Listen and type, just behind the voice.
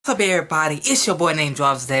What's up everybody, it's your boy named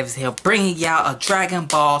Jarvis Davis here, bringing y'all a Dragon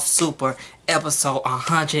Ball Super episode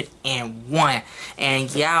 101,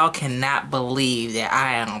 and y'all cannot believe that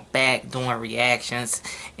I am back doing reactions.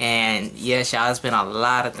 And yes y'all, it's been a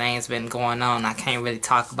lot of things been going on. I can't really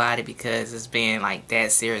talk about it because it's been like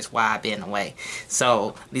that serious while I've been away.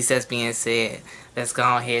 So at least that's being said, let's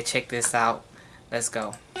go ahead, check this out. Let's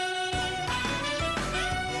go.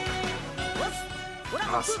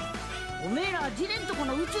 Awesome. おめえらジレンとこ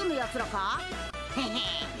の宇宙のやつらかへへ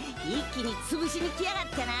一気に潰しに来やがっ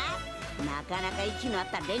たな。なかなか息の合っ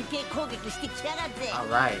た連携攻撃してきやがって。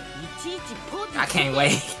 Alright. いちいちポーズ I can't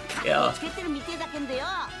wait. つけてるみてえだけんだよ。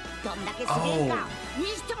どんだけすげえか見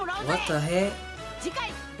してもらおうぜ。 What the heck? 次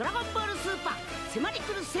回ドラゴンボールスーパー迫り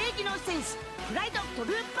来る正義の戦士プライドト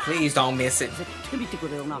ルーパー Please don't miss it. 絶対見てく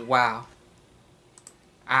れよな。 Wow.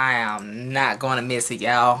 I am not gonna miss it,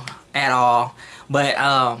 y'all, at all. But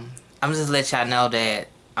I'm just let y'all know that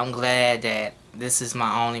I'm glad that this is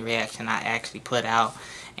my only reaction I actually put out.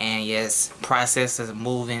 And yes, processes are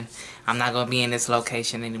moving. I'm not gonna be in this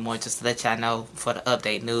location anymore, just to let y'all know for the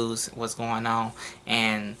update news what's going on.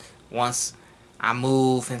 And once I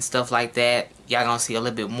move and stuff like that, y'all gonna see a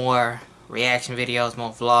little bit more reaction videos,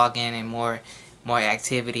 more vlogging, and more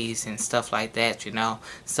activities and stuff like that, you know.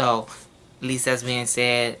 So at least that's being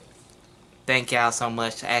said, thank y'all so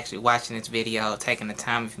much for actually watching this video, taking the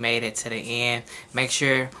time if you made it to the end. Make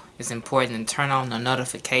sure it's important to turn on the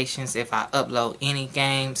notifications if I upload any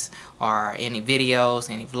games or any videos,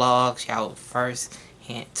 any vlogs, y'all will first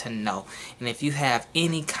hint to know. And if you have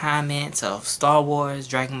any comments of Star Wars,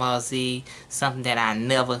 Dragon Ball Z, something that I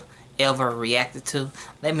never ever reacted to,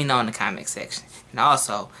 let me know in the comment section. And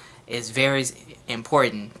also, it's very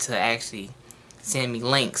important to actually send me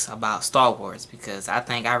links about Star Wars, because I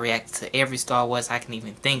think I reacted to every Star Wars I can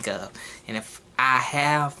even think of. And if I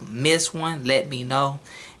have missed one, let me know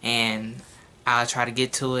and I'll try to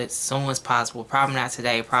get to it as soon as possible. Probably not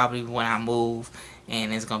today, probably when I move,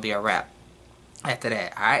 and it's gonna be a wrap after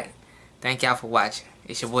that. Alright, thank y'all for watching.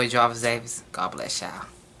 It's your boy Jarvis Davis. God bless y'all.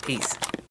 Peace.